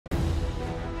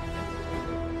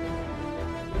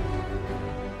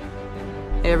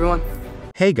Hey everyone.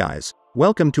 Hey guys,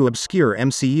 welcome to Obscure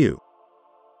MCU.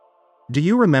 Do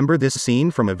you remember this scene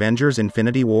from Avengers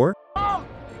Infinity War? Hulk!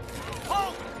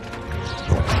 Hulk!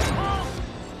 Hulk!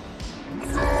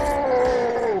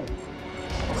 No!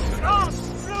 Oh,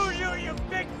 screw you, you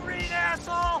big green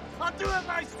asshole! I'll do it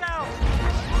myself!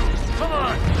 Come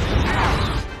on!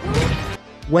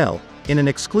 Well, in an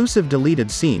exclusive deleted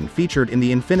scene featured in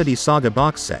the Infinity Saga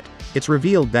box set, it's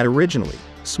revealed that originally,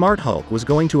 Smart Hulk was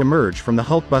going to emerge from the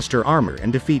Hulkbuster armor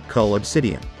and defeat Cull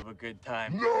Obsidian. Have a good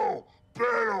time. No!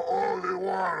 Better only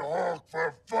want Hulk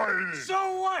for fighting!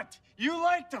 So what? You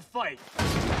like to fight.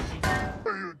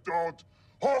 You don't!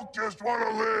 Hulk just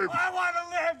wanna live! I want to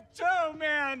live too,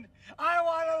 man! I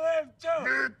want to live too!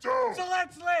 Me too! So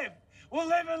let's live! We'll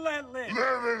live and let live!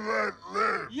 Live and let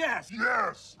live! Yes!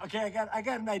 Yes! Okay, I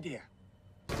got an idea.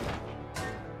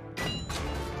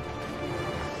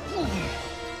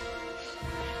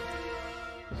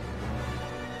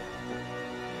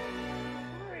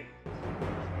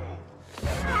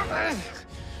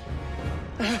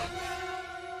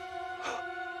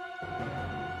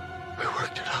 We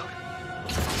worked it out.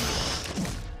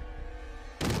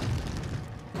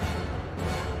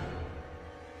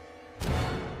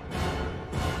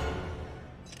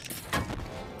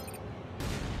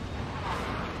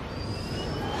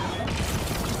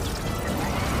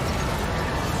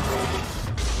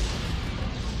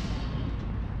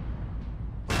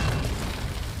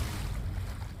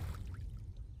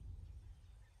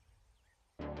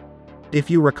 If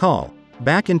you recall,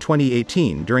 back in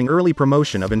 2018 during early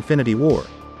promotion of Infinity War,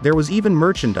 there was even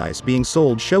merchandise being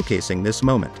sold showcasing this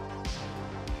moment.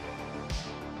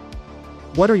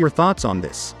 What are your thoughts on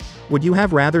this? Would you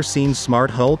have rather seen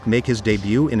Smart Hulk make his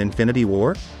debut in Infinity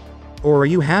War? Or are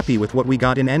you happy with what we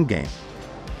got in Endgame?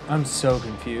 I'm so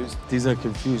confused. These are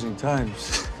confusing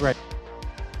times. Right.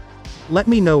 Let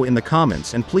me know in the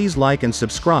comments and please like and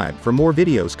subscribe for more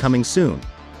videos coming soon.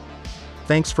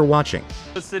 Thanks for watching.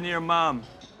 Listen to your mom.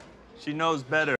 She knows better.